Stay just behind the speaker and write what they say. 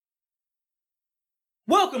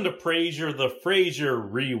Welcome to Frasier, the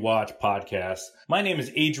Frasier Rewatch Podcast. My name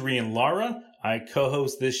is Adrian Lara. I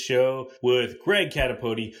co-host this show with Greg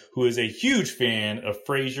Catapoti, who is a huge fan of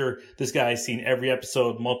Frasier. This guy's seen every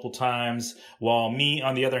episode multiple times, while me,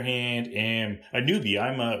 on the other hand, am a newbie.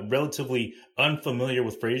 I'm relatively unfamiliar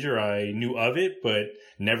with Frasier. I knew of it, but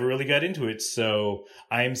never really got into it. So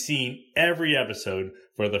I am seeing every episode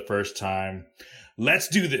for the first time. Let's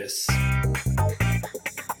do this.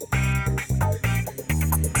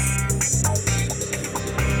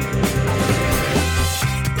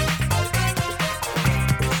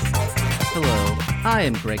 I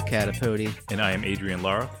am Greg Catapoti. And I am Adrian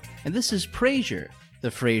Lara. And this is Frasier, the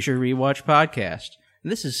Frasier Rewatch Podcast.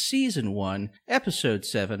 And this is Season 1, Episode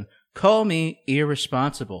 7, Call Me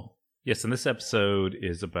Irresponsible. Yes, and this episode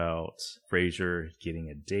is about Frasier getting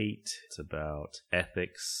a date. It's about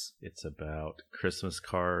ethics. It's about Christmas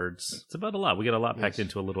cards. It's about a lot. We got a lot packed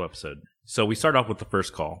into a little episode. So we start off with the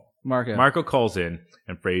first call. Marco calls in,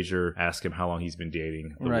 and Frasier asks him how long he's been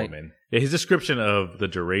dating the woman. His description of the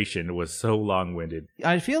duration was so long-winded.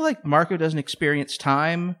 I feel like Marco doesn't experience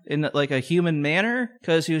time in like a human manner,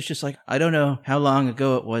 because he was just like, I don't know how long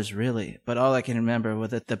ago it was really, but all I can remember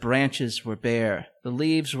was that the branches were bare, the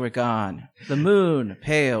leaves were gone, the moon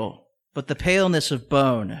pale, but the paleness of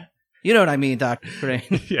bone. You know what I mean, Dr.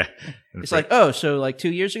 Crane? Yeah. It's like, oh, so like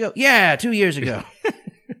 2 years ago? Yeah, 2 years ago.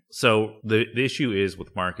 So the issue is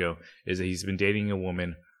with Marco is that he's been dating a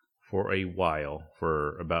woman for a while,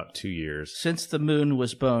 for about 2 years. Since the moon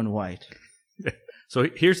was bone white. So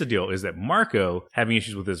here's the deal, is that Marco, having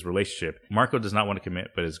issues with his relationship, Marco does not want to commit,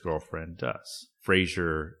 but his girlfriend does.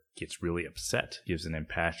 Frasier gets really upset, gives an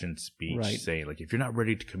impassioned speech saying, like, if you're not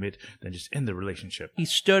ready to commit, then just end the relationship. He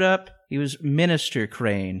stood up. He was Minister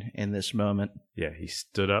Crane in this moment. Yeah, he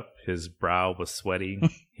stood up. His brow was sweaty.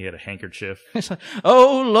 He had a handkerchief. It's like,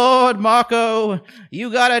 oh, Lord, Marco,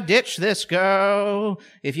 you gotta ditch this girl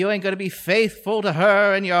if you ain't gonna be faithful to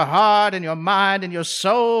her in your heart and your mind and your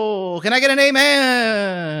soul. Can I get an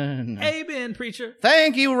amen? Amen, preacher.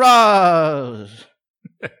 Thank you, Roz.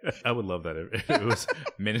 I would love that if it was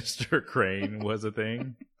Minister Crane was a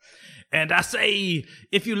thing. And I say,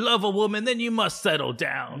 if you love a woman, then you must settle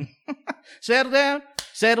down. Settle down,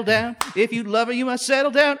 settle down. If you love her, you must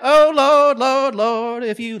settle down. Oh, Lord, Lord, Lord.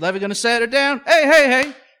 If you love her, you're going to settle down. Hey, hey,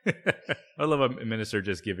 hey. I love a minister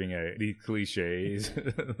just giving the cliches.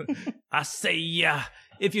 I say,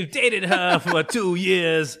 if you've dated her for 2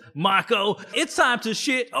 years, Marco, it's time to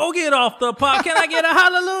shit. Oh, get off the pot. Can I get a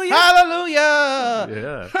hallelujah?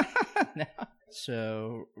 Hallelujah.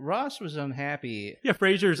 So Ross was unhappy. Yeah,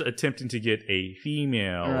 Frasier's attempting to get a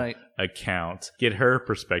female account, get her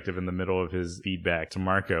perspective in the middle of his feedback to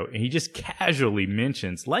Marco, and he just casually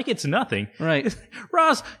mentions, like it's nothing,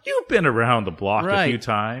 Ross, you've been around the block a few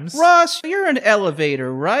times. Ross, you're an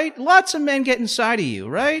elevator, right? Lots of men get inside of you,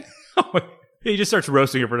 right? He just starts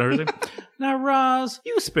roasting her for no reason. Now, Ross,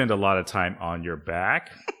 you spend a lot of time on your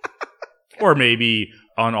back. Or maybe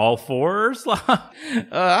on all fours.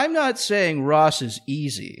 I'm not saying Ross is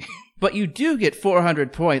easy, but you do get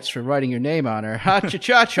 400 points for writing your name on her.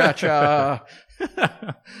 Ha-cha-cha-cha-cha.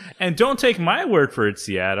 And don't take my word for it,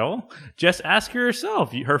 Seattle. Just ask her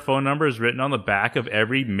yourself. Her phone number is written on the back of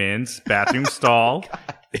every men's bathroom stall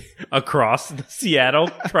across the Seattle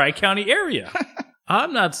Tri-County area.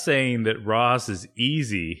 I'm not saying that Ross is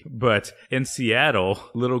easy, but in Seattle,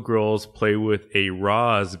 little girls play with a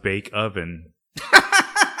Ross bake oven. Fuck,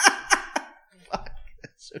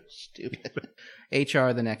 that's so stupid.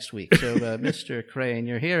 HR the next week. So, Mr. Crane,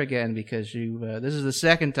 you're here again because this is the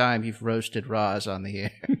second time you've roasted Ross on the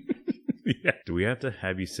air. Yeah. Do we have to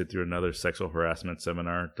have you sit through another sexual harassment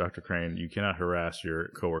seminar? Dr. Crane, you cannot harass your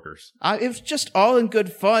coworkers. It was just all in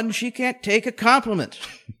good fun. She can't take a compliment.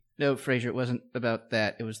 No, Frasier, it wasn't about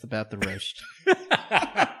that. It was about the roast.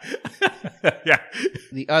 Yeah.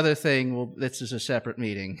 The other thing, this is a separate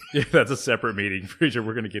meeting. Yeah, that's a separate meeting. Frasier,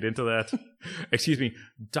 we're going to get into that. Excuse me,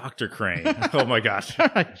 Dr. Crane. Oh, my gosh.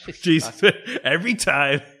 Jesus. Every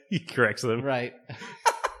time he corrects them. Right.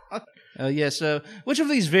 So which of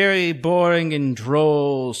these very boring and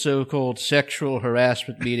droll so-called sexual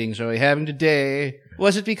harassment meetings are we having today?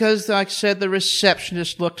 Was it because I said the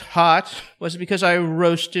receptionist looked hot? Was it because I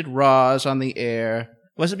roasted Roz on the air?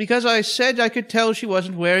 Was it because I said I could tell she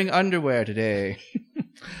wasn't wearing underwear today?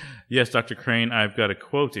 Yes, Dr. Crane, I've got a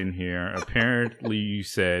quote in here. Apparently you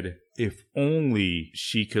said, if only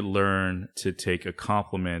she could learn to take a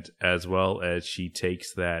compliment as well as she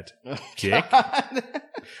takes that dick.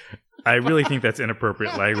 I really think that's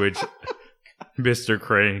inappropriate language, Mr.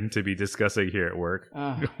 Crane, to be discussing here at work.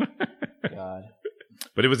 Oh, God.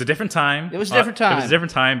 But it was a different time. It was a different time. It was a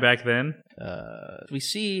different time back then. We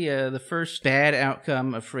see the first bad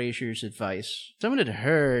outcome of Frasier's advice. Someone had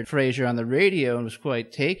heard Frasier on the radio and was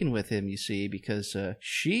quite taken with him, you see, because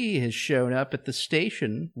she has shown up at the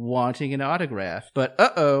station wanting an autograph. But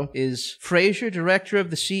is Frasier director of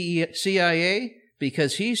the CIA?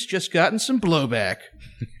 Because he's just gotten some blowback.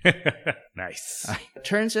 Nice.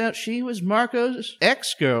 Turns out she was Marco's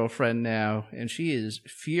ex-girlfriend now, and she is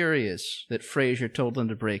furious that Frasier told them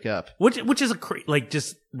to break up. Which is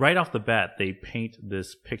just right off the bat, they paint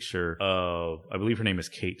this picture of, I believe her name is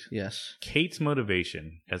Kate. Yes. Kate's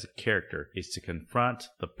motivation as a character is to confront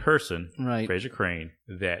the person, right, Frasier Crane,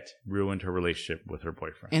 that ruined her relationship with her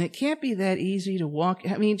boyfriend. And it can't be that easy to walk.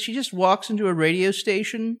 I mean, she just walks into a radio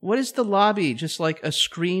station. What is the lobby? Just like a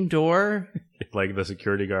screen door? Like the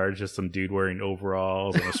security guard, just some dude wearing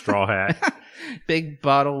overalls and a straw hat. Big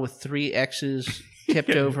bottle with 3 X's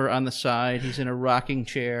tipped over on the side. He's in a rocking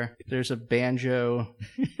chair. There's a banjo.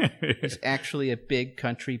 He's actually a big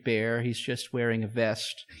country bear. He's just wearing a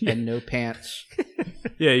vest and no pants.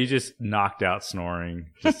 Yeah, he just knocked out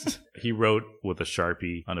snoring. He wrote with a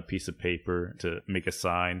Sharpie on a piece of paper to make a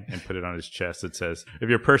sign and put it on his chest that says, "If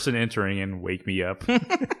you're a person entering in, wake me up."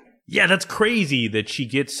 Yeah, that's crazy that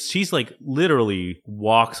she's like literally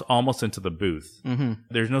walks almost into the booth. Mm-hmm.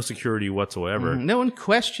 There's no security whatsoever. Mm-hmm. No one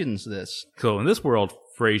questions this. So in this world,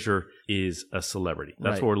 Frasier is a celebrity.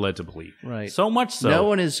 That's right, what we're led to believe. Right. So much so. No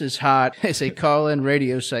one is as hot as a call-in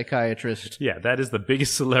radio psychiatrist. Yeah, that is the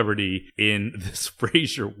biggest celebrity in this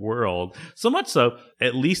Frasier world. So much so,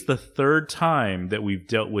 at least the 3rd time that we've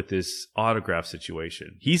dealt with this autograph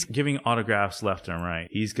situation. He's giving autographs left and right.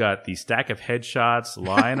 He's got the stack of headshots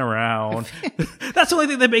lying around. That's the only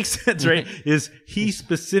thing that makes sense, right? Is he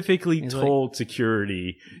specifically told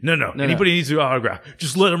security, no, anybody needs an autograph,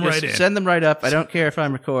 just let them right in. Send them right up. I don't care if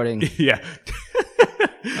I'm recording. Yeah.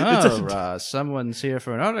 Someone's here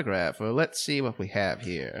for an autograph. Well, let's see what we have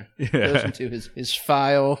here. Goes into his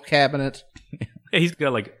file cabinet. Yeah, he's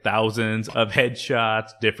got like thousands of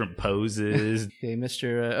headshots, different poses. Okay,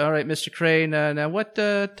 all right, Mr. Crane. Now, what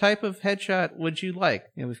type of headshot would you like?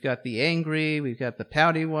 You know, we've got the angry, we've got the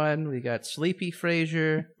pouty one, we got Sleepy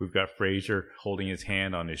Frasier. We've got Frasier holding his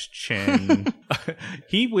hand on his chin.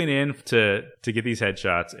 He went in to get these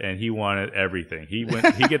headshots, and he wanted everything. He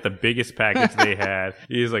get the biggest package they had.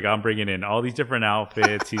 He's like, I'm bringing in all these different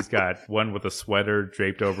outfits. He's got one with a sweater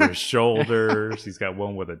draped over his shoulders. He's got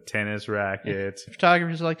one with a tennis racket.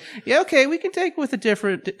 Photographer's like, yeah, okay, we can take with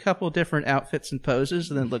a couple different outfits and poses,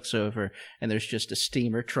 and then looks over, and there's just a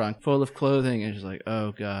steamer trunk full of clothing, and he's like,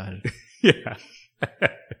 oh god, yeah,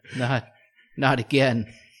 not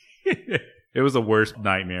again. It was the worst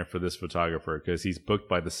nightmare for this photographer because he's booked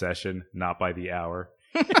by the session, not by the hour.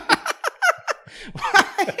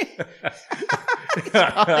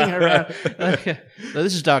 Around. Okay. Now,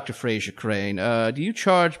 this is Dr. Frasier Crane. Do you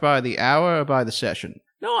charge by the hour or by the session?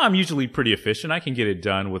 No, I'm usually pretty efficient. I can get it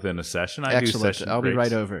done within a session. I Excellent. do session I'll breaks. be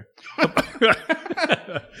right over.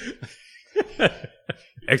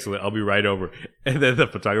 Excellent. I'll be right over. And then the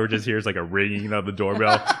photographer just hears like a ringing of the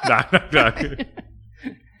doorbell. Knock, knock, knock.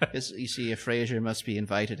 You see, Frasier must be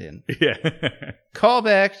invited in. Yeah.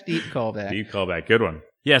 Callback. Deep callback. Deep callback. Good one.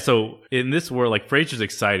 Yeah, so in this world, like, Frasier's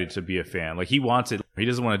excited to be a fan. Like, he wants it. He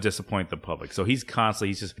doesn't want to disappoint the public. So he's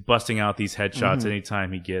just busting out these headshots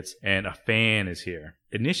anytime he gets, and a fan is here.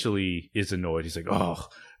 Initially, is annoyed. He's like, oh,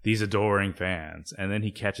 these adoring fans. And then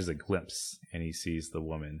he catches a glimpse, and he sees the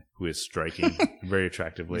woman who is striking, very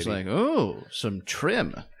attractive lady. He's like, oh, some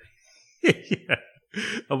trim. Yeah.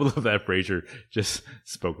 I would love that Frasier just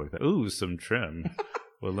spoke like that. Ooh, some trim.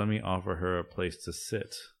 Well, let me offer her a place to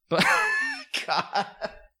sit. But... God.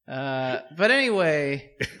 But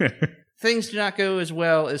anyway, things do not go as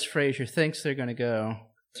well as Frasier thinks they're going to go.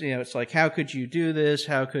 So, you know, it's like, how could you do this?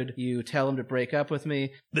 How could you tell him to break up with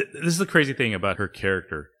me? This is the crazy thing about her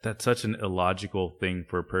character. That's such an illogical thing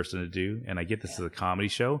for a person to do. And I get this as a comedy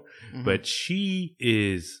show, but she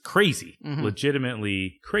is crazy,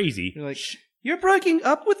 legitimately crazy. You're like, you're breaking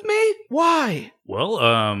up with me? Why? Well,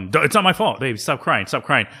 it's not my fault. Babe, stop crying. Stop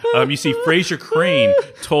crying. You see, Frasier Crane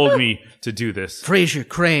told me to do this. Frasier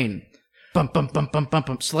Crane. Bump, bump, bump, bump, bump,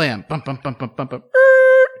 bump, slam. Bump, bump, bump, bump, bump, bump.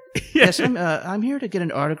 Yes, I'm here to get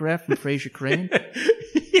an autograph from Frasier Crane.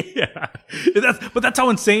 Yeah, but that's how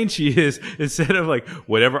insane she is. Instead of like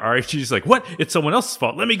whatever Ari, she's just like, what? It's someone else's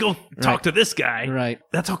fault. Let me go talk to this guy. Right.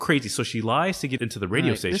 That's how crazy. So she lies to get into the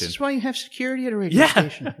radio station. This is why you have security at a radio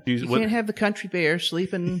station. You What- can't have the country bear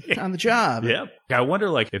sleeping on the job. Yeah. I wonder,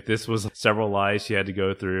 like, if this was several lies she had to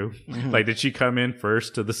go through. Like, did she come in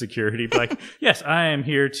first to the security? Be like, yes, I am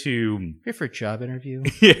here to. Here for a job interview.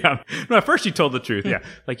 Yeah. No, at first she told the truth. Yeah.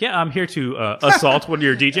 Like, yeah, I'm here to assault one of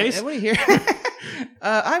your DJs. What do you hear?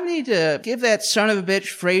 I need to give that son of a bitch,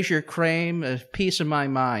 Fraser Crane, a piece of my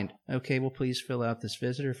mind. Okay, well, please fill out this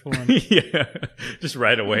visitor form. Yeah. Just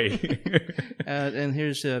right away. And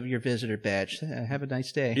here's your visitor badge. Have a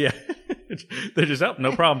nice day. Yeah. They're just, oh,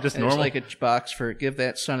 no problem. Just There's normal. like a box for give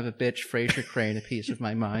that son of a bitch, Fraser Crane, a piece of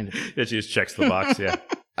my mind. Yeah, she just checks the box. Yeah.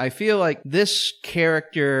 I feel like this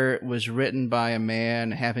character was written by a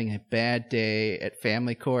man having a bad day at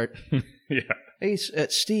family court. Yeah. Hey,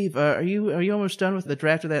 Steve, are you almost done with the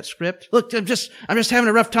draft of that script? Look, I'm just having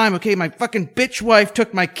a rough time. Okay, my fucking bitch wife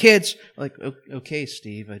took my kids. Like, okay,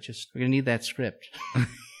 Steve, we're gonna need that script.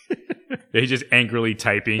 He's just angrily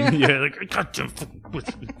typing. Yeah, like, goddamn.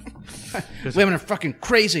 Women are fucking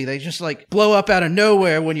crazy. They just like blow up out of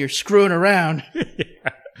nowhere when you're screwing around. Yeah.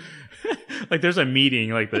 Like there's a meeting,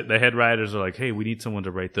 like the head writers are like, hey, we need someone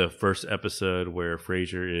to write the first episode where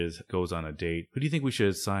Frasier goes on a date. Who do you think we should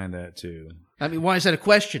assign that to? I mean, why is that a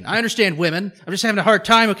question? I understand women. I'm just having a hard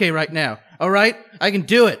time, right now. All right? I can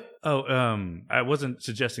do it. Oh, I wasn't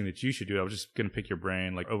suggesting that you should do it. I was just going to pick your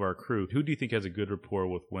brain, like, over our crew. Who do you think has a good rapport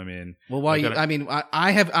with women? Well,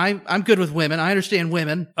 I'm good with women. I understand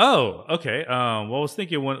women. Oh, okay. Well, I was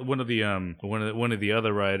thinking one of the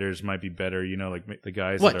other writers might be better. You know, like the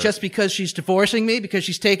guys. What? Just because she's divorcing me, because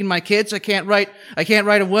she's taking my kids, I can't write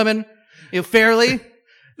a woman, fairly.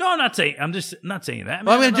 No, I'm just not saying that.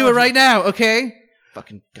 Well, I'm going to do it right now. Okay.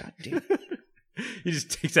 Fucking goddamn. He just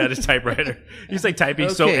takes out his typewriter. He's like typing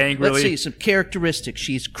so angrily. Let's see some characteristics.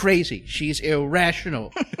 She's crazy. She's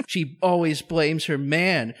irrational. She always blames her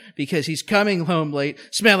man because he's coming home late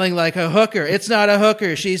smelling like a hooker. It's not a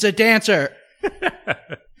hooker. She's a dancer.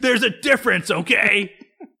 There's a difference, okay?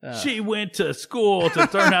 She went to school to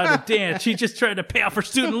learn how to dance. She just tried to pay off her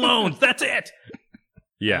student loans. That's it.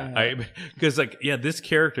 Yeah, because this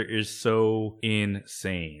character is so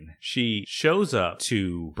insane. She shows up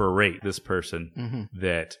to berate this person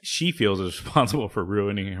that she feels is responsible for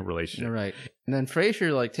ruining her relationship. Right. And then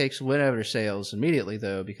Frasier takes wind out of her sails immediately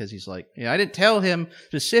though, because he's like, I didn't tell him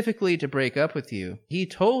specifically to break up with you. He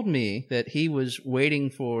told me that he was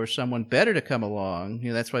waiting for someone better to come along.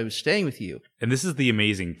 That's why he was staying with you. And this is the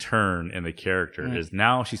amazing turn in the character is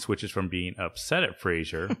now she switches from being upset at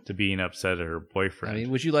Frasier to being upset at her boyfriend. I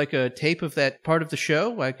mean, would you like a tape of that part of the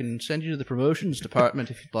show? I can send you to the promotions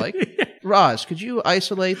department if you'd like. Roz, could you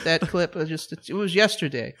isolate that clip? It was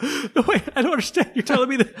yesterday. No, wait, I don't understand. You're telling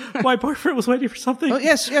me that my boyfriend was waiting for something? Oh,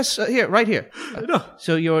 yes, here, right here. No.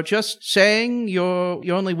 So you're just saying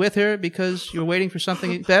you're only with her because you're waiting for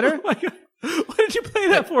something better? Oh my God. Why did you play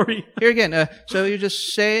that for me? Here again. So you're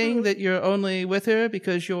just saying that you're only with her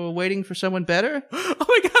because you're waiting for someone better? Oh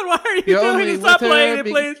my God, why are you you're doing only it? Stop with playing her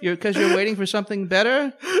it, please. Because you're waiting for something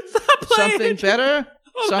better? Stop playing Something it. better?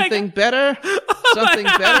 Oh something better? Something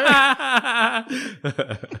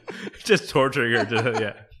better? Just torturing her.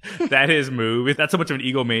 Yeah. That his move. That's how much of an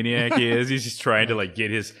egomaniac he is. He's just trying to get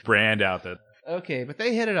his brand out there. Okay, but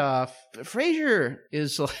they hit it off. Frasier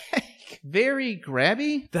is very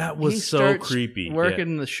grabby. That was he so starts creepy.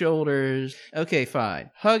 Working the shoulders. Okay,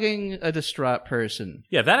 fine. Hugging a distraught person.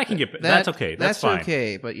 Yeah, that I can get. That's okay. That's fine.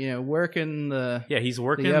 Okay, but working the he's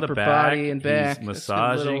working the upper back, body and back. He's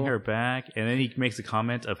massaging her back, and then he makes a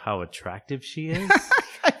comment of how attractive she is.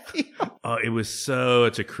 Oh, it was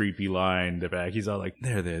such a creepy line. The back, he's all like,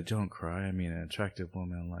 "There, don't cry. I mean, an attractive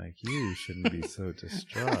woman like you shouldn't be so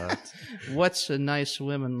distraught." What's a nice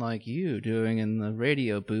woman like you doing in the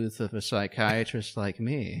radio booth of a psychiatrist like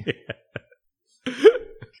me? Yeah.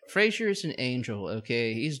 Frasier is an angel,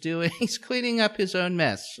 okay? He's cleaning up his own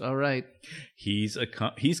mess, all right? He's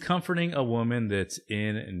comforting a woman that's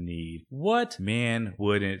in need. What man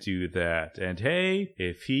wouldn't do that? And hey,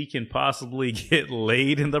 if he can possibly get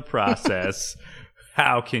laid in the process,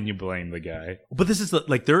 how can you blame the guy? But this is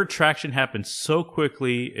their attraction happened so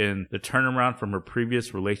quickly in the turnaround from her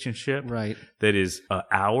previous relationship. Right. That is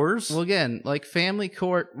hours. Well, again, family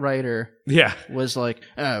court writer was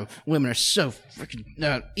oh, women are so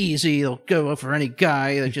freaking easy. They'll go for any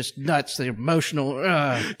guy. They're just nuts. They're emotional.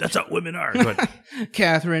 That's how women are. But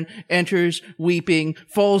Catherine enters weeping,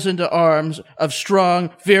 falls into arms of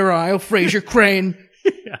strong, virile Frasier Crane.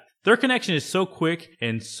 Yeah. Their connection is so quick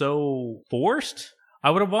and so forced. I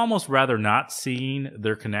would have almost rather not seen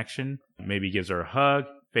their connection. Maybe gives her a hug,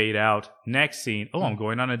 fade out. Next scene, I'm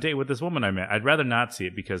going on a date with this woman I met. I'd rather not see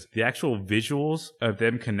it because the actual visuals of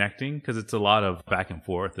them connecting, because it's a lot of back and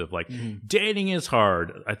forth of like, dating is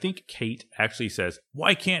hard. I think Kate actually says,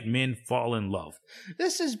 why can't men fall in love?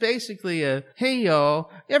 This is basically a, hey, y'all,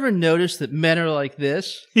 ever notice that men are like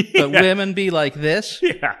this, but women be like this?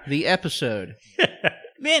 Yeah. The episode.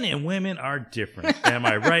 Men and women are different. Am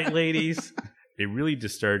I right, ladies? It really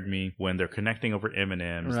disturbed me when they're connecting over M&Ms.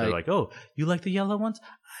 Right. They're like, oh, you like the yellow ones?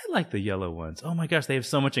 I like the yellow ones. Oh my gosh, they have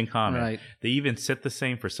so much in common. Right. They even sit the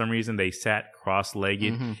same. For some reason, they sat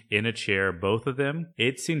cross-legged in a chair, both of them.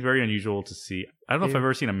 It seemed very unusual to see. I don't know if I've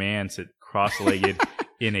ever seen a man sit cross-legged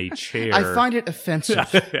in a chair. I find it offensive.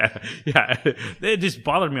 Yeah. It just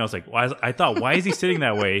bothered me. I was like, I thought, why is he sitting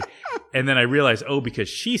that way? And then I realized, because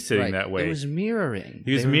she's sitting that way. It was mirroring.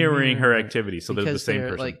 He was mirroring her activity, so they're the same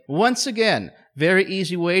person. Like, once again, very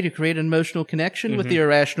easy way to create an emotional connection with the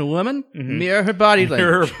irrational woman. Mirror her body language.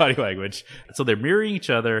 Mirror her body language. So they're mirroring each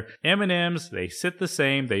other. M&Ms, they sit the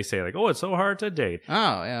same. They say like, oh, it's so hard to date. Oh,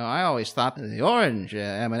 I always thought that the orange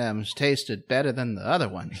M&Ms tasted better than the other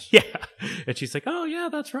ones. Yeah. And she's like, oh, yeah,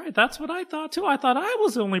 that's right. That's what I thought, too. I thought I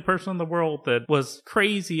was the only person in the world that was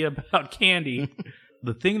crazy about candy.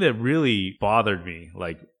 The thing that really bothered me,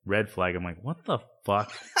 like red flag, I'm like, what the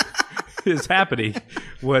fuck is happening,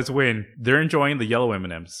 was when they're enjoying the yellow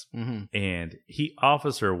M&Ms and he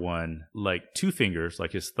offers her one, like 2 fingers,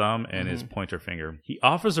 like his thumb and his pointer finger. He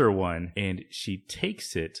offers her one and she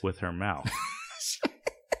takes it with her mouth.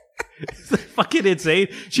 It's fucking insane.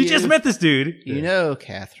 She just met this dude. You know,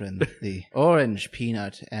 Catherine, the orange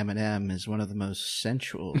peanut M&M is one of the most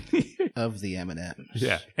sensual of the M&Ms.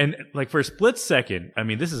 Yeah. And like for a split second, I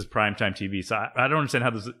mean, this is primetime TV, so I don't understand how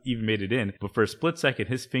this even made it in, but for a split second,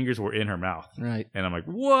 his fingers were in her mouth. Right. And I'm like,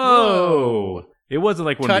 whoa. It wasn't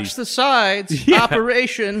like one of these. Touch the sides. Yeah.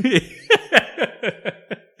 Operation.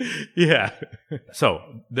 Yeah. So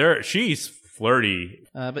she's flirty.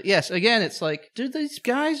 But yes, again, it's like, do these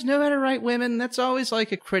guys know how to write women? That's always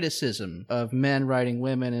like a criticism of men writing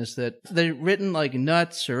women, is that they're written like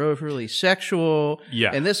nuts or overly sexual.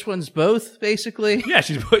 Yeah. And this one's both, basically. Yeah,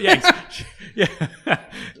 yeah.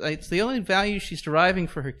 It's the only value she's deriving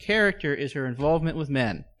for her character is her involvement with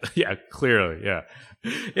men. Yeah, clearly, yeah.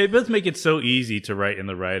 It does make it so easy to write in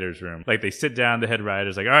the writer's room. Like, they sit down, the head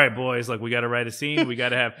writer's like, all right, boys, like, we got to write a scene. We got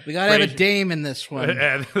to have... We got to have a dame in this one.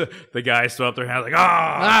 And the guys throw up their hands like,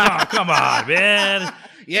 oh, come on, man.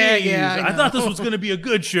 Yeah, Jeez, yeah, I thought this was going to be a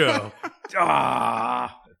good show.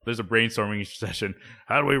 There's a brainstorming session.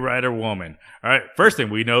 How do we write a woman? All right, first thing,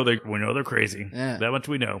 we know they're crazy. Yeah. That much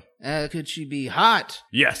we know. Could she be hot?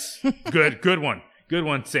 Yes. Good one. Good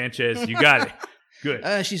one, Sanchez. You got it.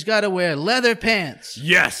 Good. She's got to wear leather pants.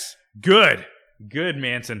 Yes. Good,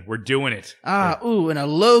 Manson. We're doing it. And a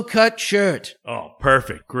low-cut shirt. Oh,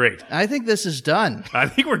 perfect. Great. I think this is done. I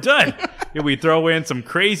think we're done. If we throw in some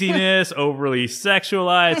craziness, overly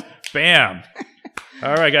sexualized, bam.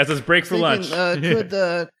 All right, guys, let's break for lunch.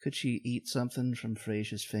 Could she eat something from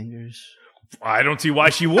Frasia's fingers? I don't see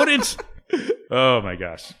why she wouldn't. Oh, my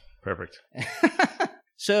gosh. Perfect.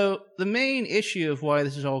 So the main issue of why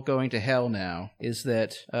this is all going to hell now is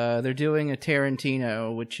that they're doing a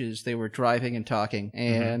Tarantino, which is they were driving and talking,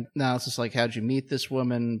 and now it's just like, how'd you meet this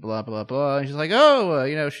woman, blah, blah, blah. And she's like,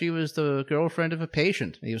 she was the girlfriend of a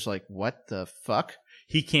patient. And he was like, what the fuck?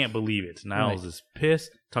 He can't believe it. Niles is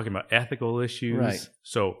pissed, talking about ethical issues. Right.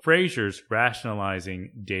 So Frasier's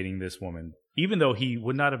rationalizing dating this woman, even though he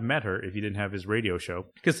would not have met her if he didn't have his radio show.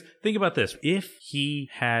 Because think about this. If he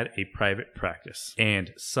had a private practice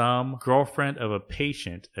and some girlfriend of a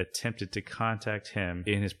patient attempted to contact him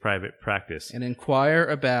in his private practice and inquire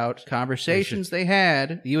about conversations they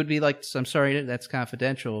had, you would be like, I'm sorry, that's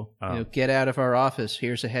confidential. Get out of our office.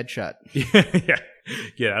 Here's a headshot. Yeah.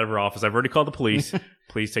 Get out of our office. I've already called the police.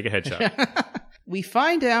 Please take a headshot. We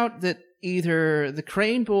find out that either the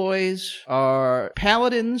Crane Boys are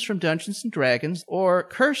paladins from Dungeons and Dragons or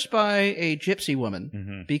cursed by a gypsy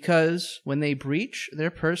woman because when they breach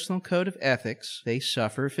their personal code of ethics, they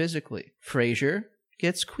suffer physically. Frasier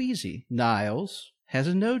gets queasy. Niles has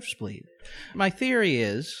a nosebleed. My theory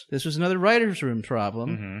is this was another writer's room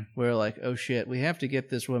problem where like, oh shit, we have to get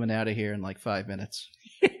this woman out of here in like 5 minutes.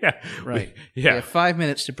 Yeah. Right. Yeah. We have 5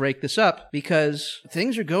 minutes to break this up because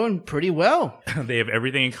things are going pretty well. They have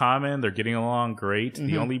everything in common. They're getting along great.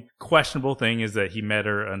 The only questionable thing is that he met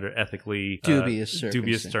her under ethically dubious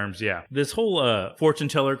terms. Yeah. This whole fortune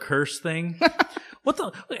teller curse thing. what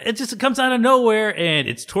the? It just comes out of nowhere, and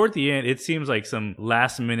it's toward the end. It seems like some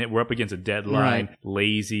last minute. We're up against a deadline. Right.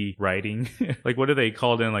 Lazy writing. Like, what are they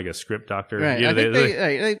called in? Like a script doctor? Right. You know, I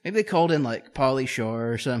think maybe they called in like Pauly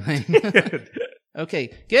Shore or something.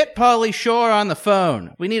 Okay, get Pauly Shore on the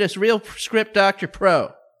phone. We need a real script doctor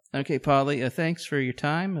pro. Okay, Pauly, thanks for your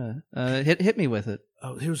time. Hit me with it.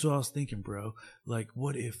 Oh, here's what I was thinking, bro. Like,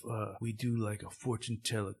 what if we do like a fortune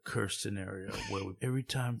teller curse scenario where every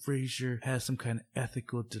time Frasier has some kind of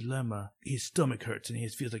ethical dilemma, his stomach hurts and he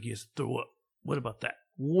feels like he has to throw up. What about that?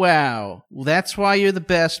 Wow, that's why you're the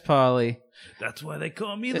best, Pauly. That's why they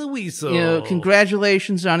call me Luiso. You know,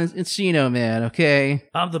 congratulations on Encino Man. Okay,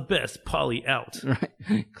 I'm the best. Polly out.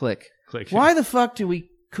 right. Click. Click. Why the fuck do we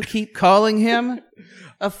keep calling him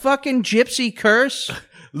a fucking gypsy curse?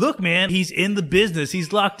 Look, man, he's in the business.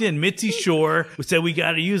 He's locked in. Mitzi Shore said we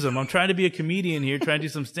got to use him. I'm trying to be a comedian here, trying to do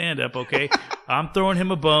some stand-up, okay? I'm throwing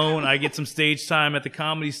him a bone. I get some stage time at the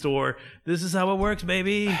Comedy Store. This is how it works,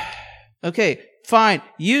 baby. Okay, fine.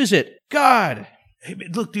 Use it. God. Hey,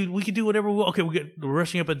 man, look, dude, we can do whatever we want. Okay, we're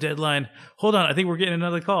rushing up a deadline. Hold on, I think we're getting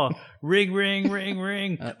another call. Ring, ring, ring,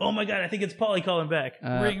 ring. Oh, my God, I think it's Pauly calling back.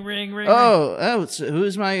 Ring, ring, ring, Oh,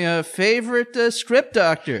 who's my favorite script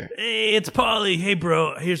doctor? Hey, it's Pauly. Hey,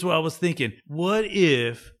 bro, here's what I was thinking. What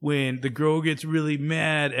if when the girl gets really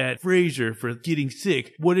mad at Frasier for getting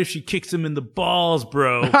sick, what if she kicks him in the balls,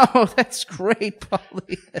 bro? Oh, that's great,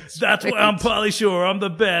 Pauly. That's why I'm Pauly Shore. I'm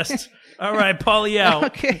the best. All right, Pauly out.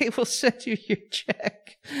 Okay, we'll send you your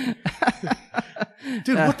check.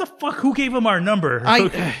 Dude, what the fuck? Who gave him our number?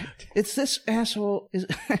 It's this asshole.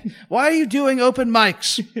 Why are you doing open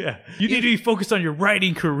mics? Yeah, you need to be focused on your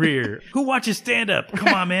writing career. Who watches stand-up?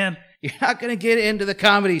 Come on, man. You're not going to get into the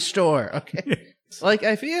Comedy Store, okay? Like,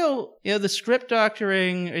 I feel, the script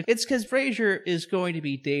doctoring, it's because Frasier is going to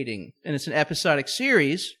be dating, and it's an episodic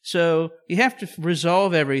series, so you have to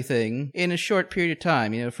resolve everything in a short period of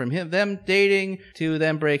time, from them dating to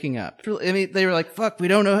them breaking up. I mean, they were like, fuck, we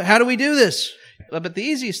don't know, how do we do this? But the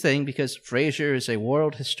easiest thing, because Frasier is a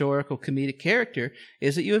world historical comedic character,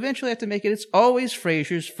 is that you eventually have to make it, it's always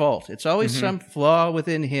Frasier's fault. It's always some flaw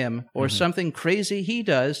within him or something crazy he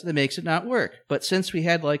does that makes it not work. But since we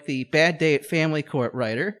had like the bad day at family court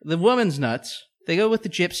writer, the woman's nuts, they go with the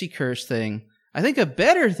gypsy curse thing. I think a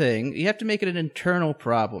better thing, you have to make it an internal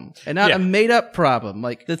problem and not a made-up problem.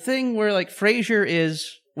 Like the thing where like Frasier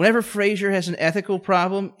is... Whenever Frasier has an ethical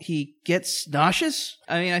problem, he gets nauseous.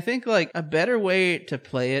 I mean, I think like a better way to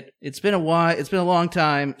play it. It's been a while. It's been a long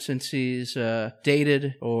time since he's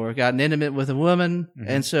dated or gotten intimate with a woman,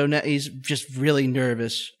 and so now he's just really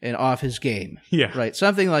nervous and off his game. Yeah, right.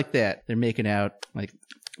 Something like that. They're making out like.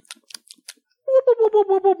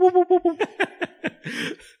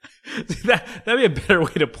 That'd be a better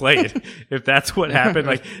way to play it if that's what happened.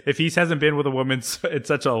 Like if he hasn't been with a woman in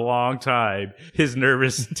such a long time, his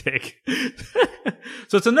nervous tick.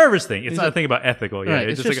 So it's a nervous thing. It's not a thing about ethical. Yeah, right,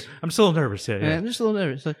 it's just like I'm still nervous. Yeah, I'm just a little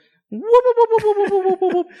nervous. Like,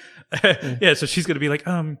 yeah, so she's gonna be like,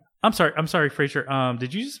 I'm sorry, Frasier.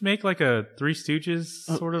 Did you just make like a Three Stooges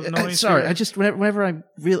sort of noise? Sorry, here? I just whenever I've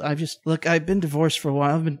been divorced for a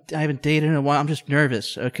while. I haven't dated in a while. I'm just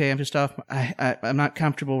nervous. Okay, I'm just off. I'm not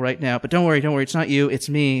comfortable right now. But don't worry. It's not you. It's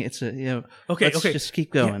me. It's Okay. Let's just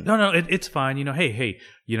keep going. Yeah, no, it's fine. Hey,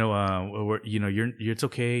 it's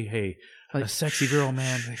okay. Hey, a sexy girl,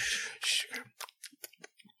 man. Shh.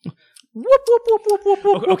 Whoop, whoop, whoop, whoop,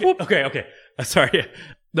 whoop, whoop, whoop. Okay. Sorry.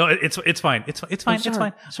 No, it's fine. It's fine. It's fine.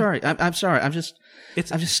 Sorry. I'm sorry. I'm just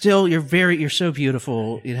still. You're so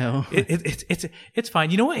beautiful. It's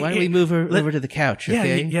fine. You know what? Why don't we move over to the couch?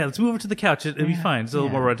 Okay. Yeah. Let's move over to the couch. It'll be fine. It's a little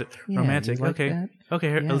more romantic. You like Okay. that? Okay.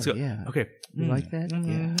 Here, let's go. Yeah. Okay. You like that?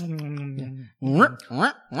 Yeah.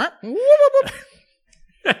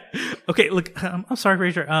 Okay, look, I'm sorry,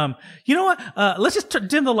 Frasier. You know what? Let's just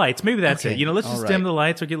dim the lights. Maybe that's it. Let's just dim the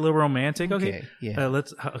lights or get a little romantic. Okay. Yeah.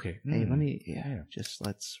 Okay. Hey, let me. Yeah.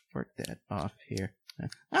 Let's work that off here.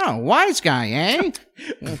 Oh, wise guy, eh?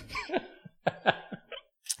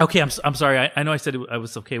 Okay. I'm sorry. I know I said I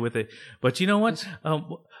was okay with it, but you know what?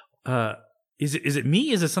 Is it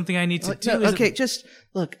me? Is it something I need to do? No, okay. Just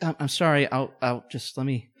look. I'm sorry. I'll just let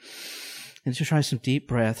me. And just try some deep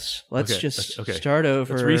breaths. Let's start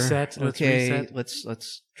over. Let's reset. Let's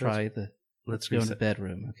try let's go in the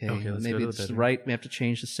bedroom. Okay. Maybe it's right. We have to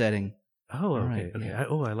change the setting. Oh, okay. Right, okay. Yeah.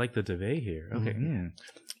 I like the duvet here. Okay.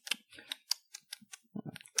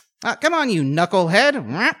 Come on, you knucklehead.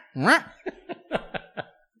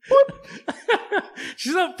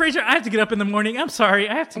 She's up, Frasier. I have to get up in the morning. I'm sorry.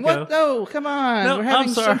 I have to go. No, come on. No, we're having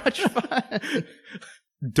I'm sorry. so much fun.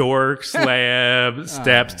 Dork, slab,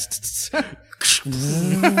 steps.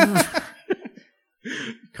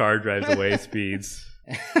 Car drives away speeds.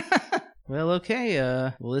 Well, okay.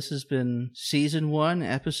 Well, this has been Season 1,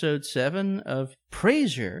 Episode 7 of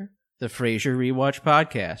Frasier, the Frasier Rewatch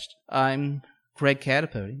Podcast. I'm Greg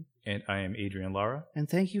Catapody. And I am Adrian Lara. And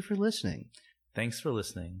thank you for listening. Thanks for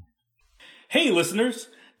listening. Hey, listeners!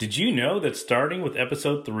 Did you know that starting with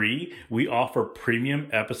episode 3, we offer premium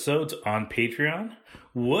episodes on Patreon?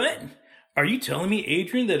 What? Are you telling me,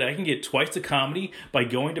 Adrian, that I can get twice the comedy by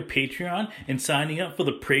going to Patreon and signing up for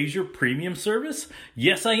the Frasier Premium service?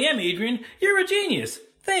 Yes, I am, Adrian. You're a genius.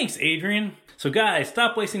 Thanks, Adrian. So guys,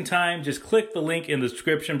 stop wasting time. Just click the link in the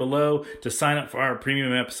description below to sign up for our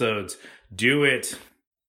premium episodes. Do it.